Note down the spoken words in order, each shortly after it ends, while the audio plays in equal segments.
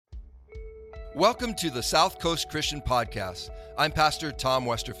Welcome to the South Coast Christian Podcast. I'm Pastor Tom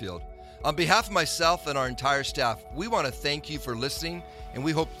Westerfield. On behalf of myself and our entire staff, we want to thank you for listening, and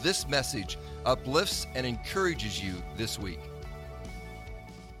we hope this message uplifts and encourages you this week.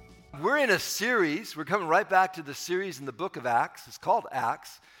 We're in a series. We're coming right back to the series in the book of Acts. It's called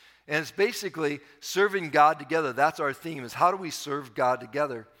Acts, and it's basically serving God together. That's our theme, is how do we serve God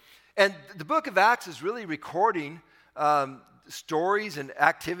together? And the book of Acts is really recording stories and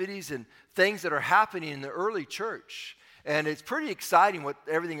activities and things that are happening in the early church. And it's pretty exciting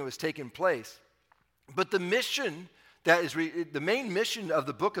everything that was taking place. But the mission the main mission of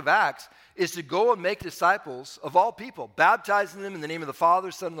the book of Acts is to go and make disciples of all people, baptizing them in the name of the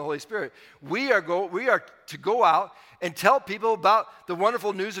Father, Son, and the Holy Spirit. We are to go out and tell people about the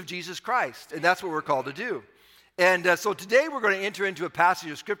wonderful news of Jesus Christ, and that's what we're called to do. And so today we're going to enter into a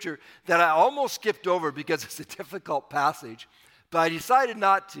passage of Scripture that I almost skipped over because it's a difficult passage, but I decided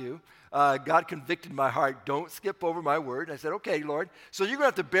not to. God convicted my heart, don't skip over my word. I said, okay, Lord. So you're going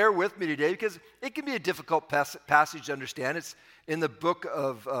to have to bear with me today because it can be a difficult passage to understand. It's in the book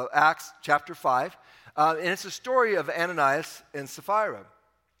of Acts chapter 5, and it's a story of Ananias and Sapphira.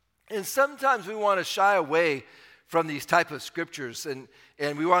 And sometimes we want to shy away from these type of scriptures, and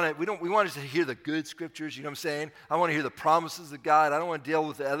we want to hear the good scriptures, you know what I'm saying? I want to hear the promises of God. I don't want to deal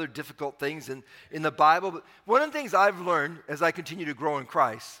with the other difficult things in the Bible. But one of the things I've learned as I continue to grow in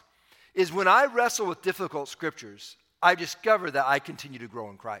Christ is when I wrestle with difficult scriptures, I discover that I continue to grow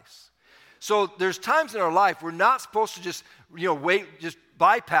in Christ. So there's times in our life we're not supposed to just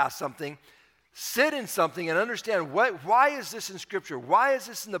bypass something. Sit in something and understand why is this in Scripture? Why is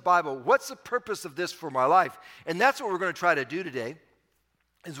this in the Bible? What's the purpose of this for my life? And that's what we're going to try to do today,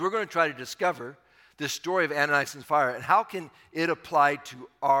 is we're going to try to discover this story of Ananias and Sapphira and how can it apply to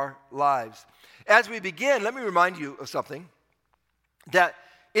our lives. As we begin, let me remind you of something, that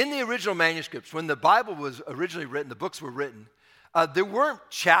in the original manuscripts, when the Bible was originally written, the books were written, there weren't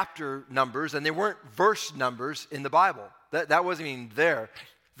chapter numbers and there weren't verse numbers in the Bible. That wasn't even there.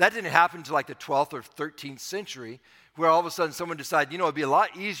 That didn't happen until like the 12th or 13th century, where all of a sudden someone decided, it'd be a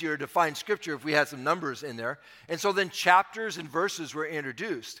lot easier to find Scripture if we had some numbers in there. And so then chapters and verses were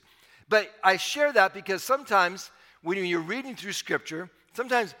introduced. But I share that because sometimes when you're reading through Scripture,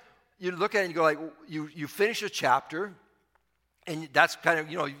 sometimes you look at it and you go like, you finish a chapter, and that's kind of,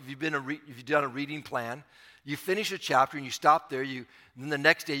 if you've done a reading plan, you finish a chapter and you stop there, then the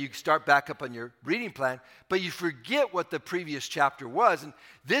next day you start back up on your reading plan, but you forget what the previous chapter was. And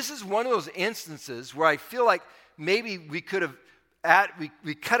this is one of those instances where I feel like maybe we could have,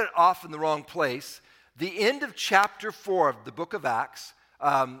 we cut it off in the wrong place. The end of chapter 4 of the book of Acts,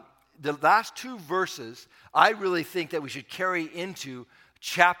 the last two verses, I really think that we should carry into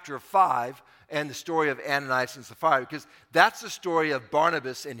chapter 5 and the story of Ananias and Sapphira, because that's the story of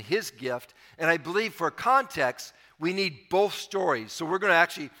Barnabas and his gift. And I believe for context, we need both stories. So we're going to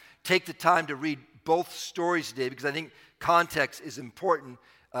actually take the time to read both stories today because I think context is important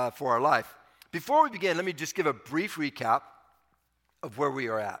for our life. Before we begin, let me just give a brief recap of where we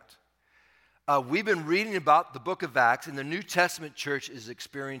are at. We've been reading about the book of Acts, and the New Testament church is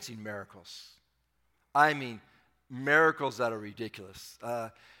experiencing miracles. I mean, miracles that are ridiculous.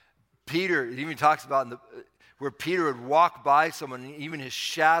 Peter, it even talks about where Peter would walk by someone, and even his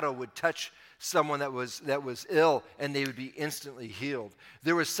shadow would touch someone that was ill, and they would be instantly healed.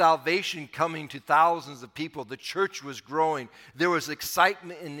 There was salvation coming to thousands of people. The church was growing. There was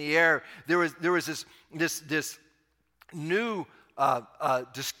excitement in the air. There was this new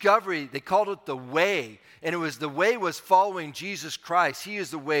discovery. They called it the way, and the way was following Jesus Christ. He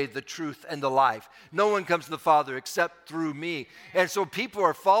is the way, the truth, and the life. No one comes to the Father except through me. And so people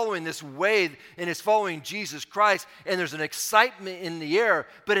are following this way, and it's following Jesus Christ, and there's an excitement in the air.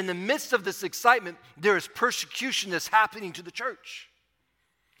 But in the midst of this excitement, there is persecution that's happening to the church.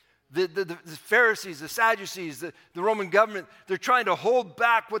 The Pharisees, the Sadducees, the Roman government, they're trying to hold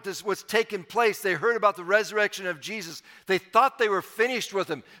back what's taken place. They heard about the resurrection of Jesus. They thought they were finished with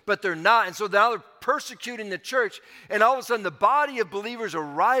him, but they're not. And so now they're persecuting the church. And all of a sudden, the body of believers are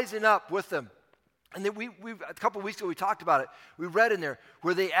rising up with them. And then a couple of weeks ago, we talked about it. We read in there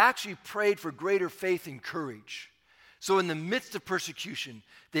where they actually prayed for greater faith and courage. So in the midst of persecution,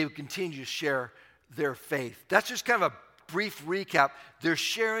 they would continue to share their faith. That's just kind of a brief recap. They're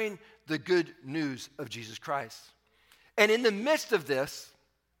sharing the good news of Jesus Christ. And in the midst of this,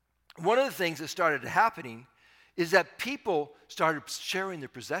 one of the things that started happening is that people started sharing their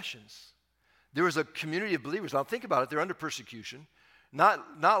possessions. There was a community of believers. Now think about it. They're under persecution. Not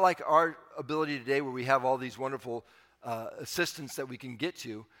like our ability today where we have all these wonderful assistance that we can get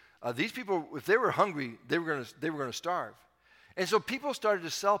to. These people, if they were hungry, they were going to starve. And so people started to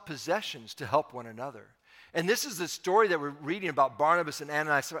sell possessions to help one another. And this is the story that we're reading about Barnabas and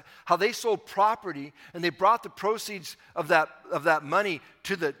Ananias, how they sold property and they brought the proceeds of that money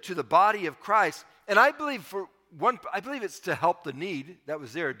to the body of Christ. And I believe it's to help the need that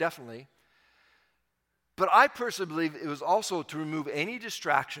was there, definitely. But I personally believe it was also to remove any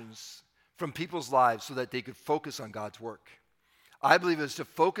distractions from people's lives so that they could focus on God's work. I believe it was to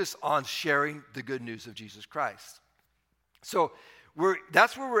focus on sharing the good news of Jesus Christ. So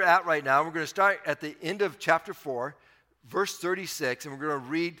that's where we're at right now. We're going to start at the end of chapter 4, verse 36, and we're going to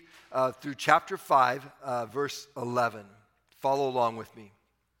read through chapter 5, verse 11. Follow along with me.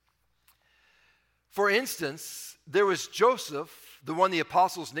 For instance, there was Joseph, the one the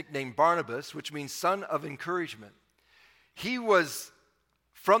apostles nicknamed Barnabas, which means son of encouragement. He was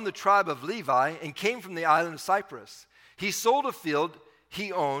from the tribe of Levi and came from the island of Cyprus. He sold a field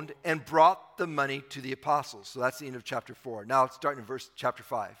he owned and brought the money to the apostles. So that's the end of chapter 4. Now it's starting in chapter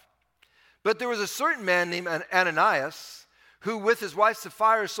 5. But there was a certain man named Ananias who with his wife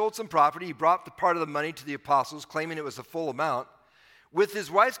Sapphira sold some property. He brought the part of the money to the apostles, claiming it was the full amount. With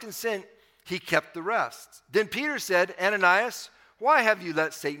his wife's consent, he kept the rest. Then Peter said, Ananias, why have you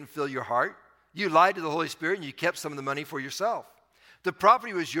let Satan fill your heart? You lied to the Holy Spirit and you kept some of the money for yourself. The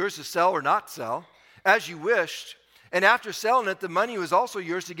property was yours to sell or not sell, as you wished. And after selling it, the money was also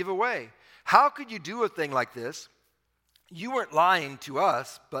yours to give away. How could you do a thing like this? You weren't lying to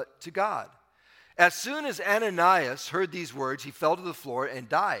us, but to God. As soon as Ananias heard these words, he fell to the floor and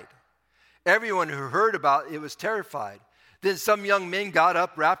died. Everyone who heard about it was terrified. Then some young men got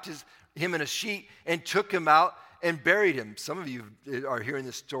up, wrapped him in a sheet, and took him out and buried him. Some of you are hearing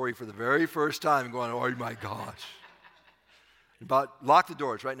this story for the very first time and going, oh my gosh. Lock the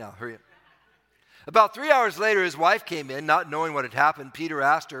doors right now, hurry up. About 3 hours later, his wife came in, not knowing what had happened. Peter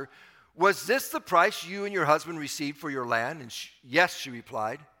asked her, was this the price you and your husband received for your land? And yes, she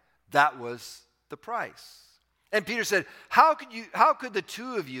replied, that was the price. And Peter said, how could the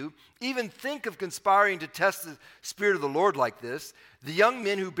two of you even think of conspiring to test the Spirit of the Lord like this? The young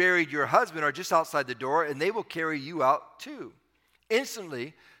men who buried your husband are just outside the door, and they will carry you out too.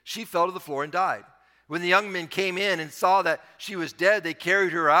 Instantly, she fell to the floor and died. When the young men came in and saw that she was dead, they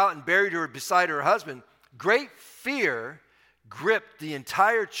carried her out and buried her beside her husband. Great fear gripped the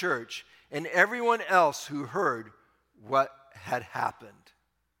entire church and everyone else who heard what had happened.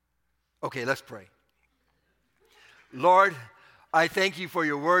 Okay, let's pray. Lord, I thank you for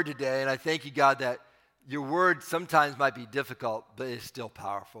your word today, and I thank you, God, that your word sometimes might be difficult, but it's still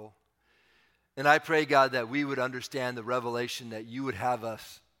powerful. And I pray, God, that we would understand the revelation that you would have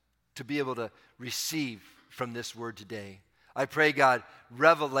us to be able to receive from this word today. I pray, God,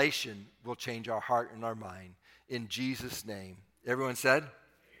 revelation will change our heart and our mind. In Jesus' name. Everyone said? Amen.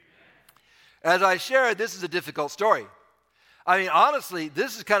 As I shared, this is a difficult story. I mean, honestly,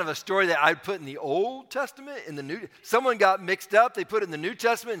 this is kind of a story that I'd put in the Old Testament, in the New. Someone got mixed up. They put it in the New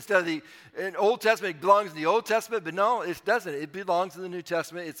Testament instead of the Old Testament. It belongs in the Old Testament, but no, it doesn't. It belongs in the New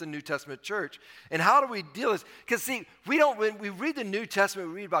Testament. It's a New Testament church. And how do we deal with this? Because, see, when we read the New Testament,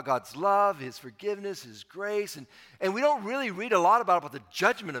 we read about God's love, his forgiveness, his grace, and we don't really read a lot about the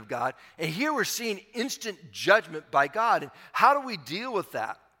judgment of God. And here we're seeing instant judgment by God. And how do we deal with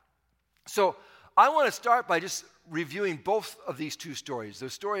that? So I want to start by just reviewing both of these two stories, the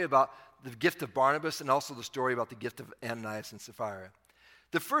story about the gift of Barnabas and also the story about the gift of Ananias and Sapphira.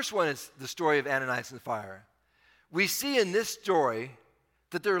 The first one is the story of Ananias and Sapphira. We see in this story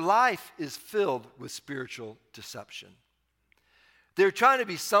that their life is filled with spiritual deception. They're trying to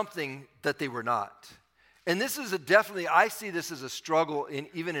be something that they were not. And this is I see this as a struggle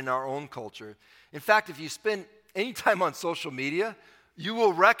even in our own culture. In fact, if you spend any time on social media, you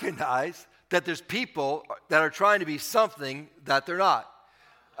will recognize that there's people that are trying to be something that they're not.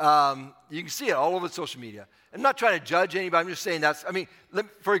 You can see it all over social media. I'm not trying to judge anybody. I'm just saying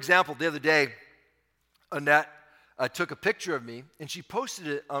for example, the other day, Annette took a picture of me, and she posted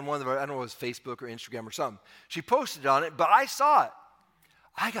it on one of our, I don't know if it was Facebook or Instagram or something. She posted it on it, but I saw it.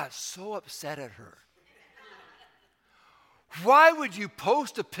 I got so upset at her. Why would you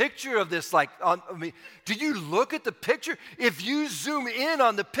post a picture of this did you look at the picture? If you zoom in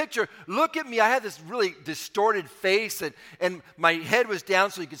on the picture, look at me. I had this really distorted face and my head was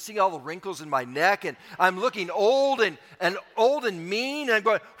down so you could see all the wrinkles in my neck, and I'm looking old and mean, and I'm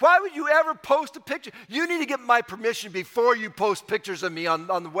going, why would you ever post a picture? You need to get my permission before you post pictures of me on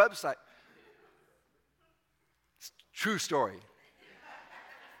the website. It's a true story.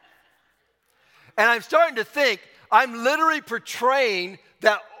 And I'm starting to think, I'm literally portraying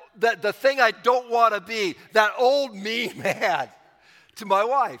that the thing I don't want to be, that old me man, to my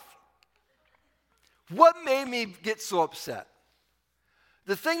wife. What made me get so upset?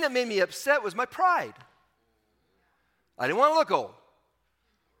 The thing that made me upset was my pride. I didn't want to look old.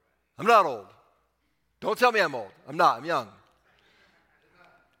 I'm not old. Don't tell me I'm old. I'm not. I'm young.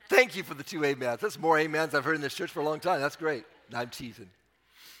 Thank you for the 2 amens. That's more amens I've heard in this church for a long time. That's great. I'm teasing.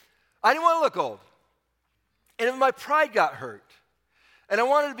 I didn't want to look old. And my pride got hurt. And I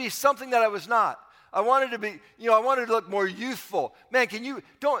wanted to be something that I was not. I wanted to be, I wanted to look more youthful. Man,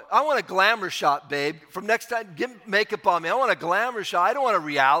 I want a glamour shot, babe. From next time, get makeup on me. I want a glamour shot. I don't want a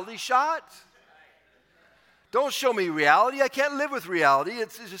reality shot. Don't show me reality. I can't live with reality.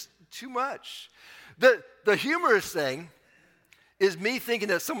 It's just too much. The humorous thing is me thinking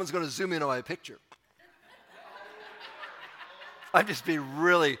that someone's going to zoom in on my picture. I'd be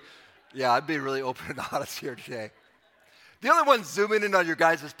really open and honest here today. The only one zooming in on your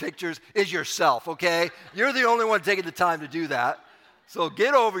guys' pictures is yourself, okay? You're the only one taking the time to do that. So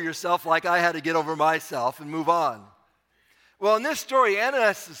get over yourself like I had to get over myself and move on. Well, in this story,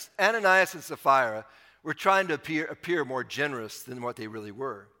 Ananias and Sapphira were trying to appear more generous than what they really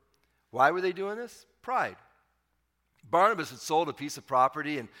were. Why were they doing this? Pride. Barnabas had sold a piece of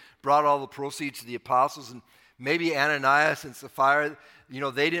property and brought all the proceeds to the apostles, and maybe Ananias and Sapphira,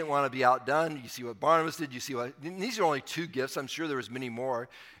 they didn't want to be outdone. You see what Barnabas did. These are only 2 gifts. I'm sure there was many more.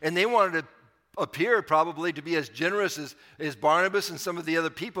 And they wanted to appear probably to be as generous as Barnabas and some of the other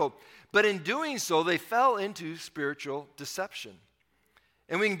people. But in doing so, they fell into spiritual deception.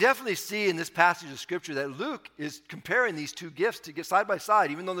 And we can definitely see in this passage of Scripture that Luke is comparing these 2 gifts to get side by side.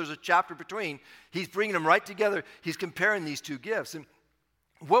 Even though there's a chapter between, he's bringing them right together. He's comparing these 2 gifts. And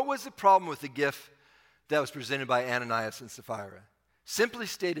what was the problem with the gift that was presented by Ananias and Sapphira? Simply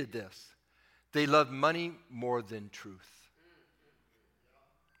stated this: they loved money more than truth.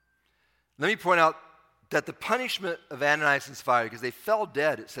 Let me point out that the punishment of Ananias and Sapphira, because they fell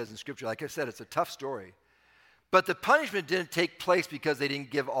dead, it says in Scripture. Like I said, it's a tough story. But the punishment didn't take place because they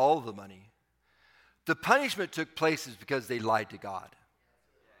didn't give all the money. The punishment took place is because they lied to God.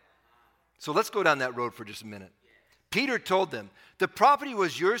 So let's go down that road for just a minute. Peter told them, the property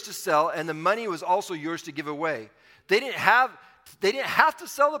was yours to sell and the money was also yours to give away. They didn't have to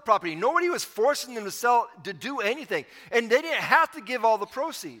sell the property. Nobody was forcing them to do anything. And they didn't have to give all the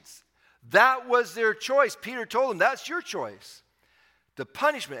proceeds. That was their choice. Peter told them, that's your choice. The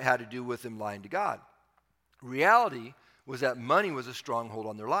punishment had to do with them lying to God. Reality was that money was a stronghold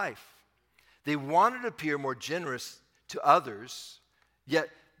on their life. They wanted to appear more generous to others, yet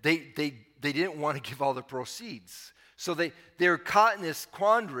they didn't want to give all the proceeds. So they were caught in this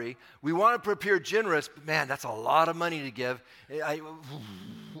quandary. We want to appear generous, but man, that's a lot of money to give. I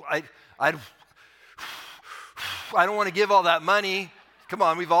don't want to give all that money. Come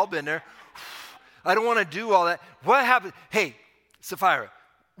on, we've all been there. I don't want to do all that. What happens? Hey, Sapphira,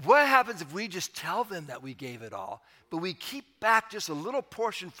 what happens if we just tell them that we gave it all, but we keep back just a little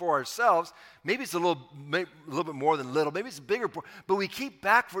portion for ourselves? Maybe it's a little bit more than little. Maybe it's a bigger portion, but we keep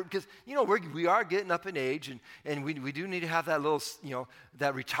back for it because, we are getting up in age, and we do need to have that little,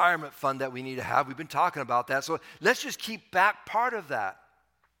 that retirement fund that we need to have. We've been talking about that. So let's just keep back part of that.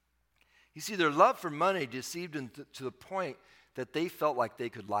 You see, their love for money deceived them to the point that they felt like they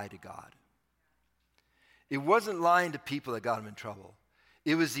could lie to God. It wasn't lying to people that got them in trouble.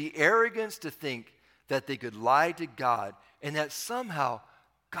 It was the arrogance to think that they could lie to God and that somehow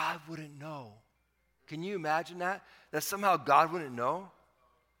God wouldn't know. Can you imagine that? That somehow God wouldn't know?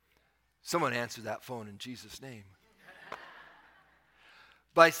 Someone answer that phone in Jesus' name.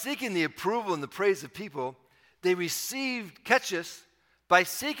 By seeking the approval and the praise of people, they received, catch this, by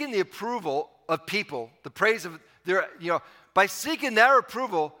seeking the approval of people, the praise of their, by seeking their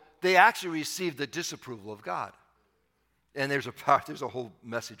approval, they actually received the disapproval of God. And there's a whole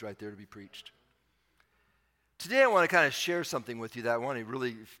message right there to be preached. Today I want to kind of share something with you that I want to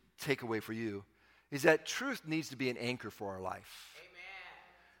really take away for you, is that truth needs to be an anchor for our life.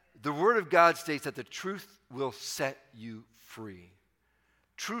 Amen. The Word of God states that the truth will set you free.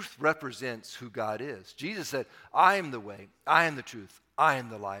 Truth represents who God is. Jesus said, I am the way, I am the truth, I am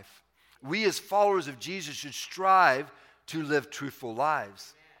the life. We as followers of Jesus should strive to live truthful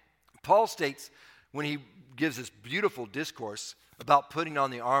lives. Paul states when he gives this beautiful discourse about putting on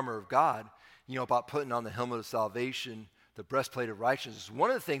the armor of God, about putting on the helmet of salvation, the breastplate of righteousness. One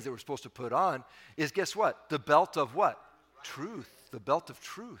of the things that we're supposed to put on is, guess what? The belt of what? Truth. The belt of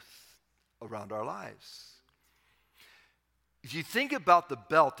truth around our lives. If you think about the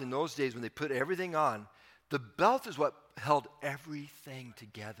belt in those days when they put everything on, the belt is what held everything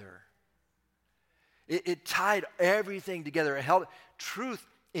together. It tied everything together. It held truth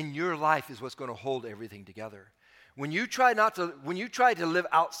in your life is what's going to hold everything together. When you try to live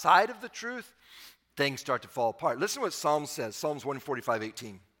outside of the truth, things start to fall apart. Listen to what Psalms says, Psalms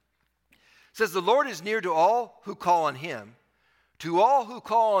 145:18. It says, the Lord is near to all who call on him, to all who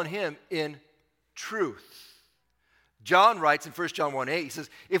call on him in truth. John writes in 1 John 1:8, he says,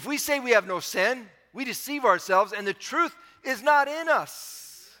 if we say we have no sin, we deceive ourselves and the truth is not in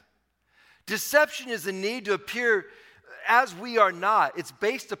us. Deception is the need to appear as we are not. It's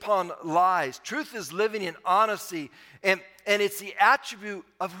based upon lies. Truth is living in honesty, and it's the attribute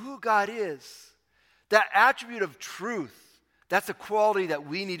of who God is. That attribute of truth, that's a quality that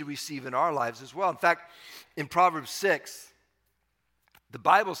we need to receive in our lives as well. In fact, in Proverbs 6, the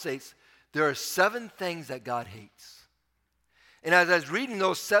Bible says there are 7 things that God hates. And as I was reading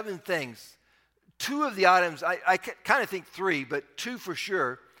those 7 things, 2 of the items, I kind of think 3, but 2 for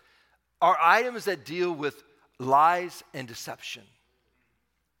sure, are items that deal with lies and deception.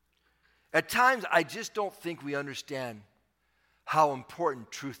 At times, I just don't think we understand how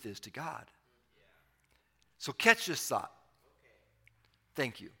important truth is to God. So catch this thought.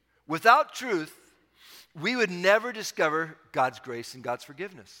 Thank you. Without truth, we would never discover God's grace and God's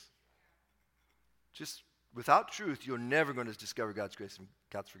forgiveness. Just without truth, you're never going to discover God's grace and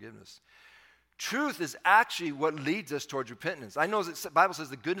God's forgiveness. Truth is actually what leads us towards repentance. I know that the Bible says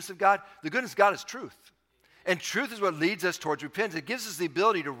the goodness of God is truth. And truth is what leads us towards repentance. It gives us the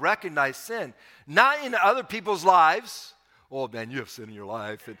ability to recognize sin, not in other people's lives. Oh, man, you have sin in your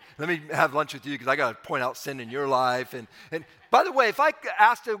life. And let me have lunch with you because I got to point out sin in your life. And by the way, if I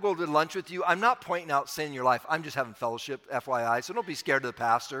ask to go to lunch with you, I'm not pointing out sin in your life. I'm just having fellowship, FYI. So don't be scared of the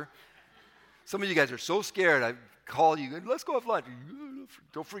pastor. Some of you guys are so scared. I call you, let's go have lunch.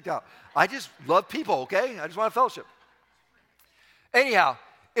 Don't freak out. I just love people, okay? I just want a fellowship. Anyhow,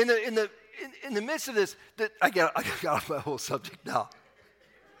 in the midst of this, I got off my whole subject now.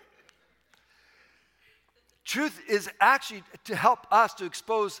 Truth is actually to help us to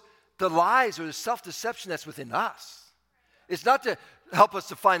expose the lies or the self-deception that's within us. It's not to help us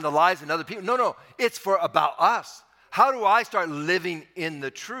to find the lies in other people. No, it's about us. How do I start living in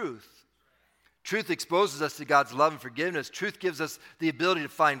the truth? Truth exposes us to God's love and forgiveness. Truth gives us the ability to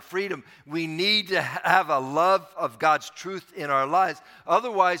find freedom. We need to have a love of God's truth in our lives.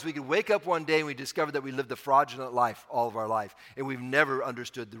 Otherwise, we could wake up one day and we discover that we lived a fraudulent life all of our life, and we've never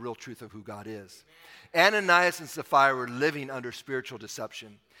understood the real truth of who God is. Ananias and Sapphira were living under spiritual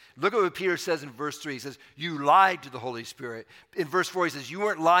deception. Look at what Peter says in verse 3. He says, you lied to the Holy Spirit. In verse 4, he says, you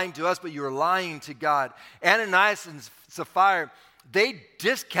weren't lying to us, but you were lying to God. Ananias and Sapphira, they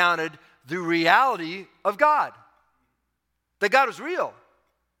discounted the reality of God, that God was real.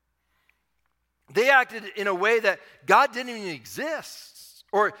 They acted in a way that God didn't even exist,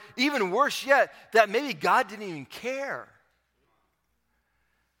 or even worse yet, that maybe God didn't even care.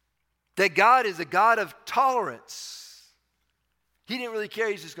 That God is a God of tolerance. He didn't really care.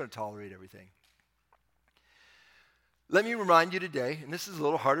 He's just going to tolerate everything. Let me remind you today, and this is a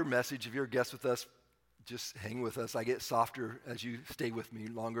little harder message. If you're a guest with us, just hang with us. I get softer as you stay with me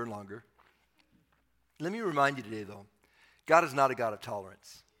longer and longer. Let me remind you today, though, God is not a God of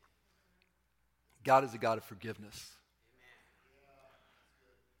tolerance. God is a God of forgiveness.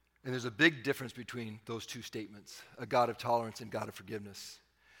 And there's a big difference between those two statements, a God of tolerance and God of forgiveness.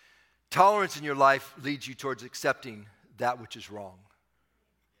 Tolerance in your life leads you towards accepting that which is wrong.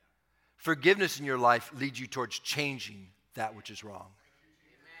 Forgiveness in your life leads you towards changing that which is wrong.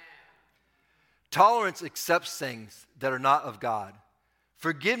 Tolerance accepts things that are not of God.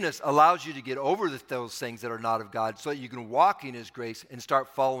 Forgiveness allows you to get over those things that are not of God so that you can walk in His grace and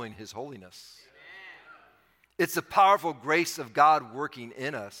start following His holiness. It's the powerful grace of God working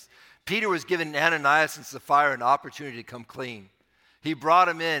in us. Peter was given Ananias and Sapphira an opportunity to come clean. He brought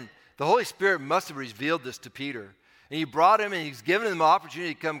him in. The Holy Spirit must have revealed this to Peter. And he brought him and he's given them an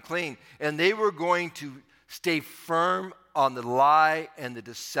opportunity to come clean. And they were going to stay firm on the lie and the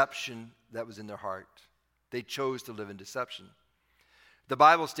deception that was in their heart. They chose to live in deception. The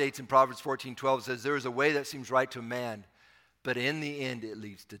Bible states in Proverbs 14:12, it says, there is a way that seems right to a man, but in the end it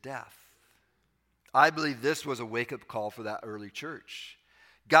leads to death. I believe this was a wake-up call for that early church.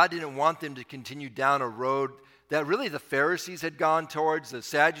 God didn't want them to continue down a road that really the Pharisees had gone towards, the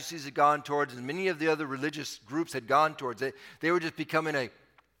Sadducees had gone towards, and many of the other religious groups had gone towards. They were just becoming a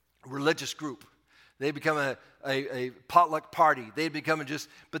religious group. They become a potluck party. They had become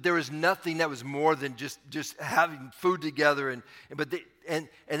but there was nothing that was more than just having food together. But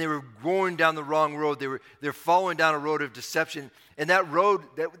they were going down the wrong road. They're following down a road of deception. And that road,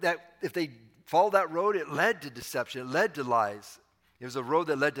 that if they followed that road, it led to deception. It led to lies. It was a road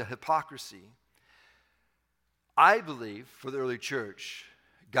that led to hypocrisy. I believe for the early church,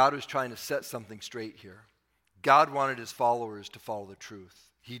 God was trying to set something straight here. God wanted His followers to follow the truth.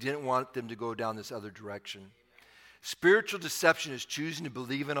 He didn't want them to go down this other direction. Spiritual deception is choosing to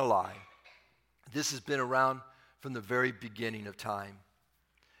believe in a lie. This has been around from the very beginning of time.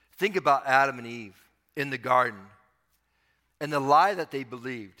 Think about Adam and Eve in the garden and the lie that they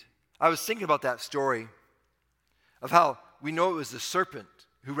believed. I was thinking about that story of how we know it was the serpent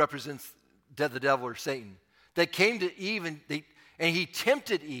who represents the devil or Satan that came to Eve and he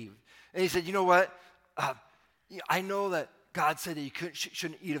tempted Eve. And he said, you know what? I know that God said that you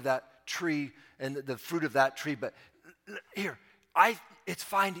shouldn't eat of that tree and the fruit of that tree, but here, it's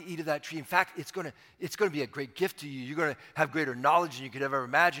fine to eat of that tree. In fact, it's going to be a great gift to you. You're going to have greater knowledge than you could ever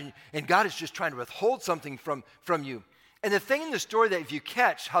imagine. And God is just trying to withhold something from you. And the thing in the story that if you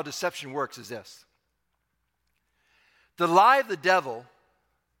catch how deception works is this. The lie of the devil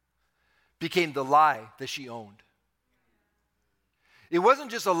became the lie that she owned. It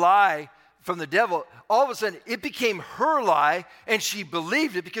wasn't just a lie from the devil. All of a sudden, it became her lie, and she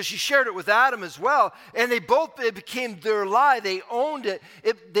believed it because she shared it with Adam as well. And it became their lie. They owned it.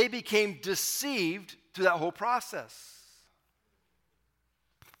 They became deceived through that whole process.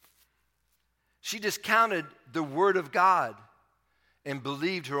 She discounted the word of God and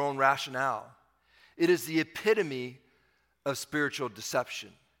believed her own rationale. It is the epitome of spiritual deception.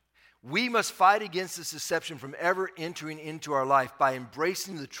 We must fight against this deception from ever entering into our life by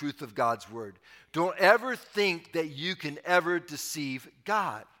embracing the truth of God's word. Don't ever think that you can ever deceive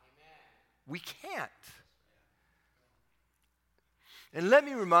God. We can't. And let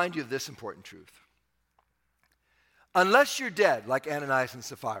me remind you of this important truth. Unless you're dead, like Ananias and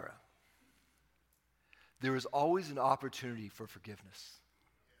Sapphira, there is always an opportunity for forgiveness.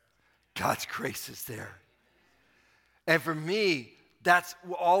 God's grace is there. And for me, that's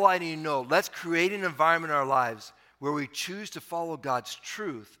all I need to know. Let's create an environment in our lives where we choose to follow God's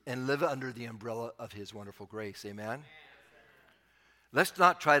truth and live under the umbrella of his wonderful grace. Amen? Let's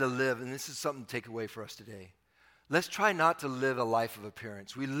not try to live, and this is something to take away for us today. Let's try not to live a life of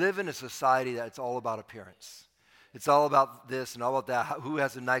appearance. We live in a society that's all about appearance. It's all about this and all about that. Who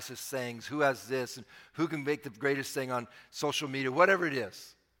has the nicest things? Who has this? And who can make the greatest thing on social media? Whatever it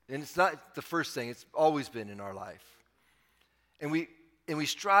is. And it's not the first thing. It's always been in our life. And we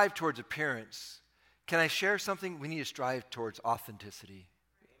strive towards appearance. Can I share something? We need to strive towards authenticity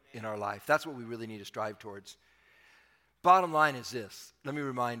in our life. That's what we really need to strive towards. Bottom line is this. Let me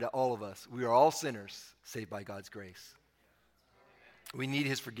remind all of us. We are all sinners saved by God's grace. We need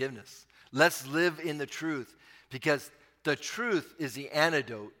his forgiveness. Let's live in the truth because the truth is the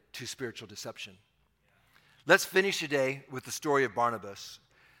antidote to spiritual deception. Let's finish today with the story of Barnabas.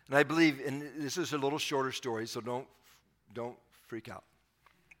 And I believe, and this is a little shorter story, so don't freak out.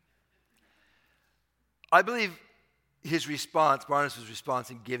 I believe his response, Barnabas' response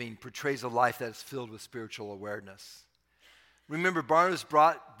in giving, portrays a life that is filled with spiritual awareness. Remember, Barnabas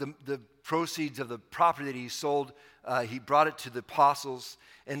brought the proceeds of the property that he sold. He brought it to the apostles.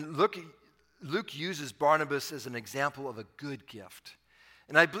 And Luke uses Barnabas as an example of a good gift.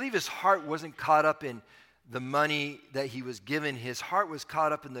 And I believe his heart wasn't caught up in the money that he was given. His heart was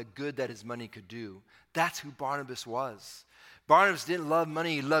caught up in the good that his money could do. That's who Barnabas was. Barnabas didn't love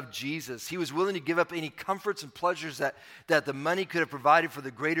money, he loved Jesus. He was willing to give up any comforts and pleasures that the money could have provided for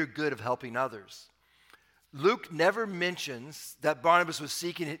the greater good of helping others. Luke never mentions that Barnabas was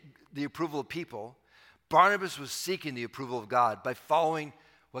seeking the approval of people. Barnabas was seeking the approval of God by following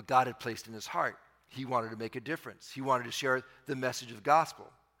what God had placed in his heart. He wanted to make a difference. He wanted to share the message of the gospel.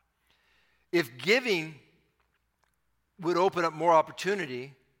 If giving would open up more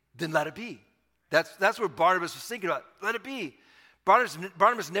opportunity, then let it be. That's what Barnabas was thinking about. Let it be.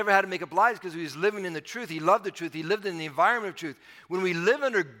 Barnabas never had to make up lies because he was living in the truth. He loved the truth. He lived in the environment of truth. When we live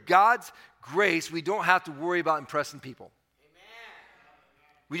under God's grace, we don't have to worry about impressing people. Amen.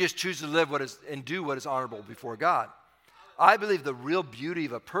 We just choose to live and do what is honorable before God. I believe the real beauty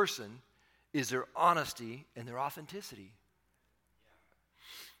of a person is their honesty and their authenticity.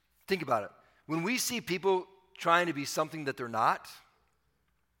 Think about it. When we see people trying to be something that they're not,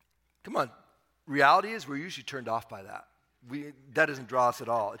 come on, reality is we're usually turned off by that. That doesn't draw us at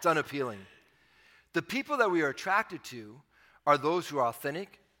all. It's unappealing. The people that we are attracted to are those who are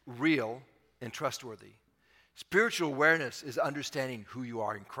authentic, real, and trustworthy. Spiritual awareness is understanding who you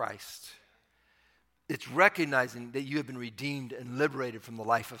are in Christ. It's recognizing that you have been redeemed and liberated from the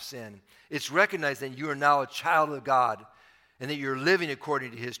life of sin. It's recognizing that you are now a child of God and that you're living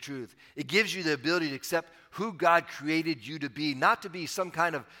according to his truth. It gives you the ability to accept who God created you to be, not to be some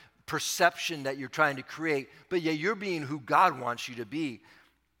kind of perception that you're trying to create, but yeah, you're being who God wants you to be.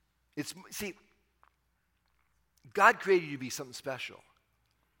 See, God created you to be something special.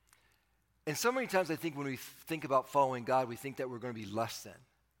 And so many times I think when we think about following God, we think that we're going to be less than.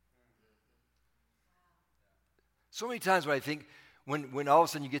 So many times when I think, when all of a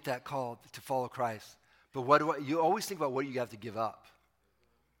sudden you get that call to follow Christ, but you always think about what you have to give up.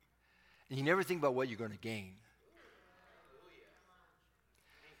 And you never think about what you're going to gain.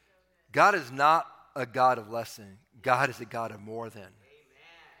 God is not a God of less than. God is a God of more than.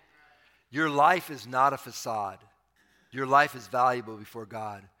 Your life is not a facade. Your life is valuable before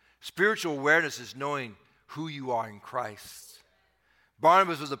God. Spiritual awareness is knowing who you are in Christ.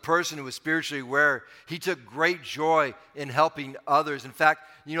 Barnabas was a person who was spiritually aware. He took great joy in helping others. In fact,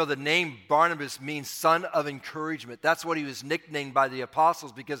 the name Barnabas means son of encouragement. That's what he was nicknamed by the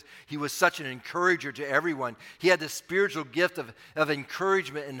apostles because he was such an encourager to everyone. He had this spiritual gift of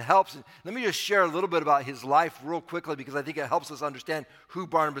encouragement and helps. And let me just share a little bit about his life real quickly because I think it helps us understand who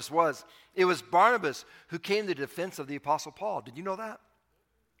Barnabas was. It was Barnabas who came to the defense of the apostle Paul. Did you know that?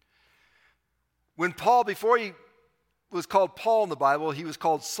 When Paul, before he was called Paul in the Bible, he was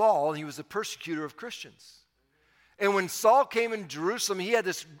called Saul, and he was a persecutor of Christians. And when Saul came in Jerusalem, he had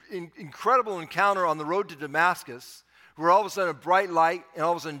this incredible encounter on the road to Damascus, where all of a sudden a bright light, and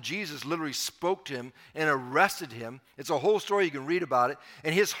all of a sudden Jesus literally spoke to him and arrested him. It's a whole story, you can read about it.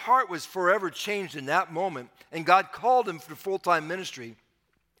 And his heart was forever changed in that moment, and God called him for full-time ministry.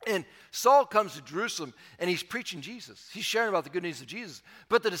 And Saul comes to Jerusalem, and he's preaching Jesus. He's sharing about the good news of Jesus.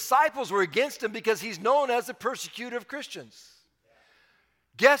 But the disciples were against him because he's known as the persecutor of Christians.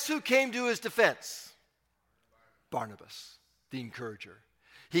 Guess who came to his defense? Barnabas, the encourager.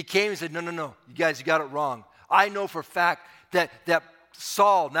 He came and said, no, you guys, you got it wrong. I know for a fact that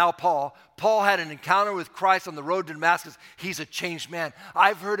Saul, now Paul had an encounter with Christ on the road to Damascus. He's a changed man.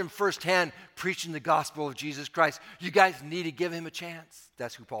 I've heard him firsthand preaching the gospel of Jesus Christ. You guys need to give him a chance.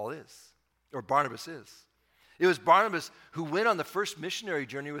 That's who Paul is, or Barnabas is. It was Barnabas who went on the first missionary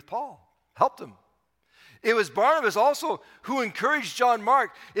journey with Paul, helped him. It was Barnabas also who encouraged John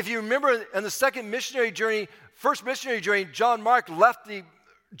Mark. If you remember in the first missionary journey, John Mark left the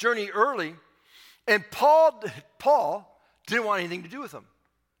journey early, and Paul didn't want anything to do with him.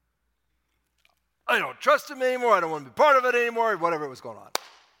 I don't trust him anymore. I don't want to be part of it anymore, whatever was going on.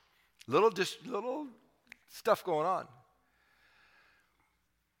 Little stuff going on.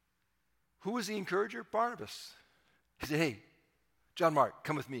 Who was the encourager? Barnabas. He said, hey, John Mark,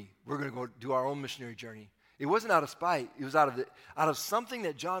 come with me. We're going to go do our own missionary journey. It wasn't out of spite. It was out of something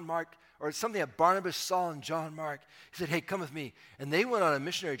that John Mark, or something that Barnabas saw in John Mark. He said, hey, come with me. And they went on a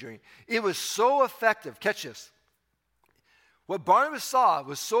missionary journey. It was so effective. Catch this. What Barnabas saw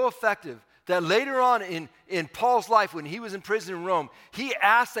was so effective that later on in Paul's life, when he was in prison in Rome, he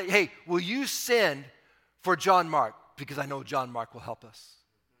asked that, hey, will you send for John Mark? Because I know John Mark will help us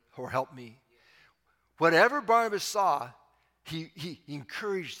or help me. Whatever Barnabas saw, he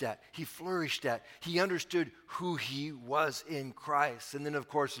encouraged that. He flourished that. He understood who he was in Christ. And then, of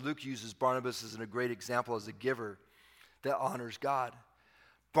course, Luke uses Barnabas as a great example as a giver that honors God.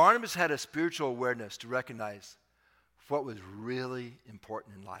 Barnabas had a spiritual awareness to recognize what was really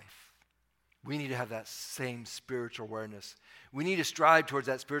important in life. We need to have that same spiritual awareness. We need to strive towards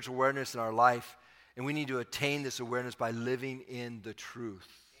that spiritual awareness in our life, and we need to attain this awareness by living in the truth.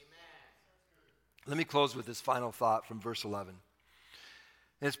 Amen. Let me close with this final thought from verse 11.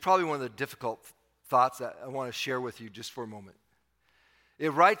 And it's probably one of the difficult thoughts that I want to share with you just for a moment.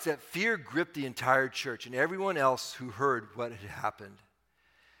 It writes that fear gripped the entire church and everyone else who heard what had happened.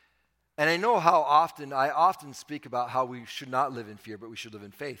 And I know I often speak about how we should not live in fear, but we should live in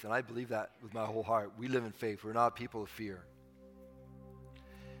faith. And I believe that with my whole heart. We live in faith. We're not people of fear.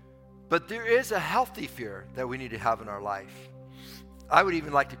 But there is a healthy fear that we need to have in our life. I would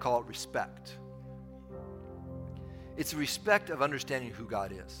even like to call it respect. It's a respect of understanding who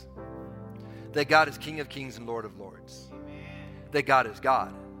God is. That God is King of Kings and Lord of Lords. Amen. That God is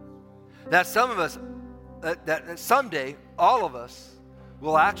God. That some of us, that someday, all of us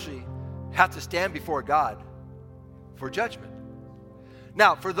will actually have to stand before God for judgment.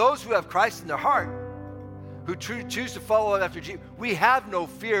 Now, for those who have Christ in their heart, who choose to follow after Jesus, we have no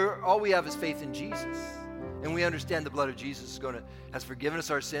fear. All we have is faith in Jesus. And we understand the blood of Jesus has forgiven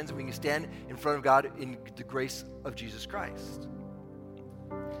us our sins, and we can stand in front of God in the grace of Jesus Christ.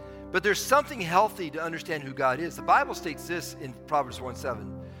 But there's something healthy to understand who God is. The Bible states this in Proverbs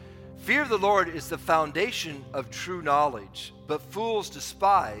 1:7. Fear of the Lord is the foundation of true knowledge, but fools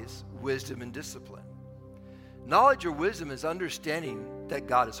despise wisdom and discipline. Knowledge or wisdom is understanding that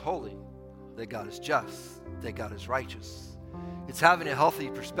God is holy, that God is just, that God is righteous. It's having a healthy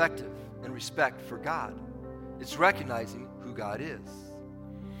perspective and respect for God. It's recognizing who God is.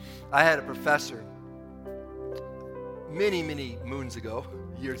 I had a professor many, many moons ago,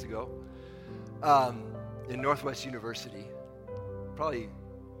 years ago, in Northwest University, probably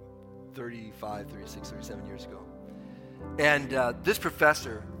 35, 36, 37 years ago. And this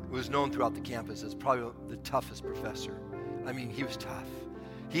professor was known throughout the campus as probably the toughest professor. I mean, he was tough.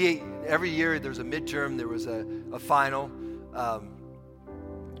 Every year there was a midterm, there was a final.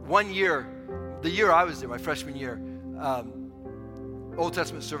 One year, the year I was there, my freshman year, Old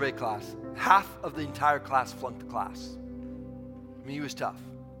Testament survey class, half of the entire class flunked the class. I mean, he was tough.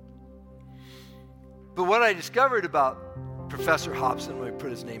 But what I discovered about Professor Hobson, when I put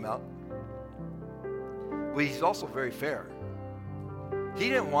his name out, well, he's also very fair. He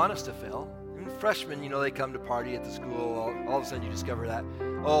didn't want us to fail. I mean, freshmen, they come to party at the school. All of a sudden you discover that,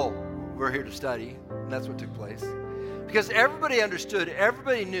 we're here to study. And that's what took place. Because everybody understood,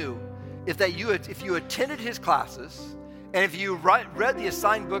 everybody knew if you attended his classes and if you read the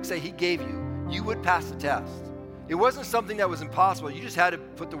assigned books that he gave you, you would pass the test. It wasn't something that was impossible. You just had to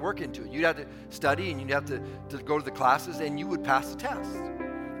put the work into it. You'd have to study and you'd have to go to the classes and you would pass the test.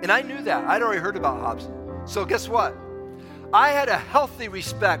 And I knew that. I'd already heard about Hobson. So guess what? I had a healthy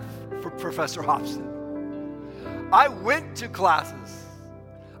respect for Professor Hobson. I went to classes.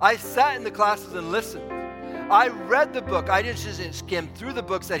 I sat in the classes and listened. I read the book. I didn't just skim through the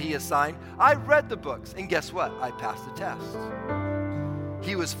books that he assigned. I read the books. And guess what? I passed the test.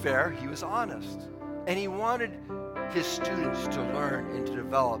 He was fair. He was honest. And he wanted his students to learn and to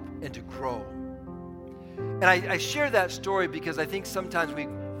develop and to grow. And I share that story because I think sometimes we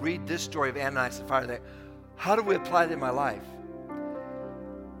read this story of Ananias and Sapphira. How do we apply it in my life?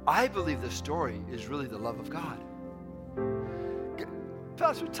 I believe this story is really the love of God.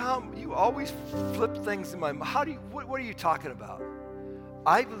 Pastor Tom, you always flip things in my mind. What are you talking about?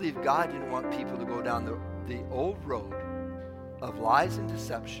 I believe God didn't want people to go down the old road of lies and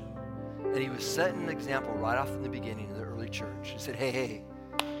deception. And he was setting an example right off in the beginning of the early church. He said, hey,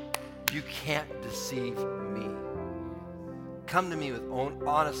 you can't deceive me. Come to me with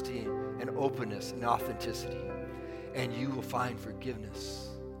honesty and openness and authenticity, and you will find forgiveness.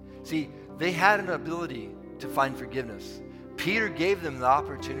 See, they had an ability to find forgiveness. Peter gave them the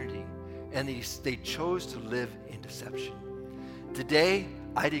opportunity, and they chose to live in deception. Today,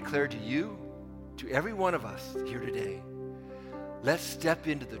 I declare to you, to every one of us here today, let's step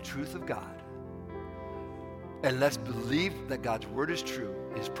into the truth of God, and let's believe that God's word is true,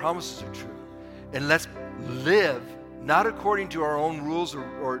 his promises are true, and let's live not according to our own rules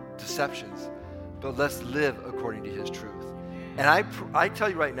or deceptions, but let's live according to his truth. And I tell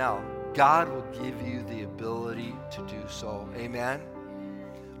you right now, God will give you the ability to do so. Amen?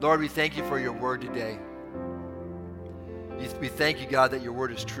 Lord, we thank you for your word today. We thank you, God, that your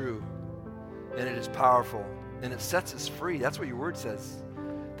word is true, and it is powerful, and it sets us free. That's what your word says,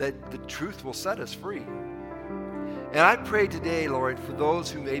 that the truth will set us free. And I pray today, Lord, for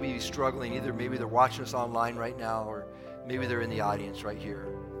those who may be struggling, either maybe they're watching us online right now, or maybe they're in the audience right here,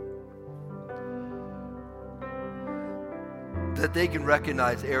 that they can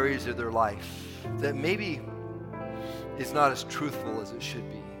recognize areas of their life that maybe is not as truthful as it should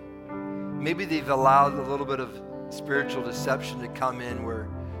be. Maybe they've allowed a little bit of spiritual deception to come in where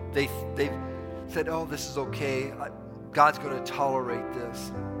they've said, this is okay. God's going to tolerate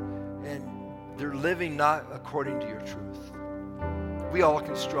this. And they're living not according to your truth. We all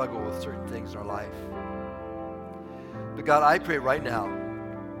can struggle with certain things in our life. But God, I pray right now,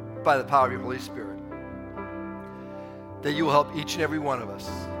 by the power of your Holy Spirit, that you will help each and every one of us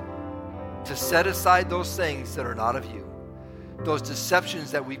to set aside those things that are not of you, those deceptions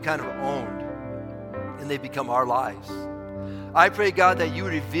that we've kind of owned, and they become our lies. I pray, God, that you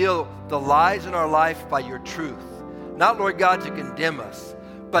reveal the lies in our life by your truth. Not, Lord God, to condemn us,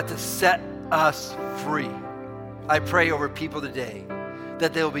 but to set us free. I pray over people today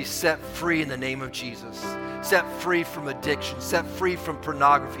that they will be set free in the name of Jesus. Set free from addiction, set free from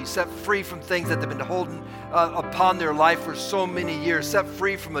pornography, set free from things that they've been holding upon their life for so many years, set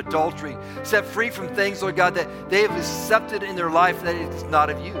free from adultery, set free from things, Lord God, that they have accepted in their life that it's not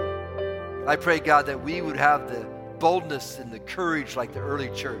of you. I pray, God, that we would have the boldness and the courage like the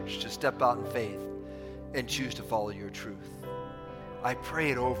early church to step out in faith and choose to follow your truth. I pray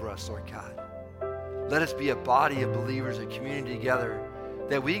it over us, Lord God. Let us be a body of believers, a community together,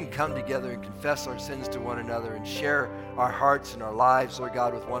 that we can come together and confess our sins to one another and share our hearts and our lives, Lord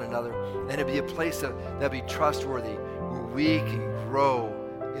God, with one another. And it'd be a place that'd be trustworthy, where we can grow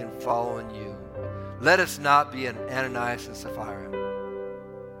in following you. Let us not be an Ananias and Sapphira.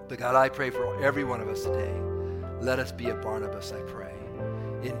 But God, I pray for every one of us today. Let us be a Barnabas, I pray.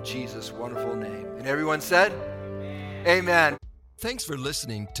 In Jesus' wonderful name. And everyone said, Amen. Thanks for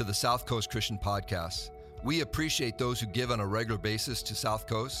listening to the South Coast Christian Podcast. We appreciate those who give on a regular basis to South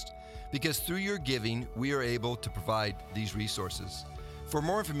Coast, because through your giving, we are able to provide these resources. For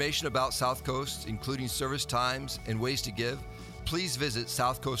more information about South Coast, including service times and ways to give, please visit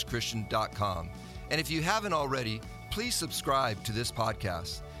southcoastchristian.com. And if you haven't already, please subscribe to this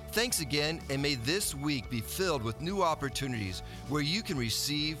podcast. Thanks again, and may this week be filled with new opportunities where you can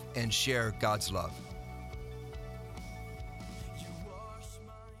receive and share God's love.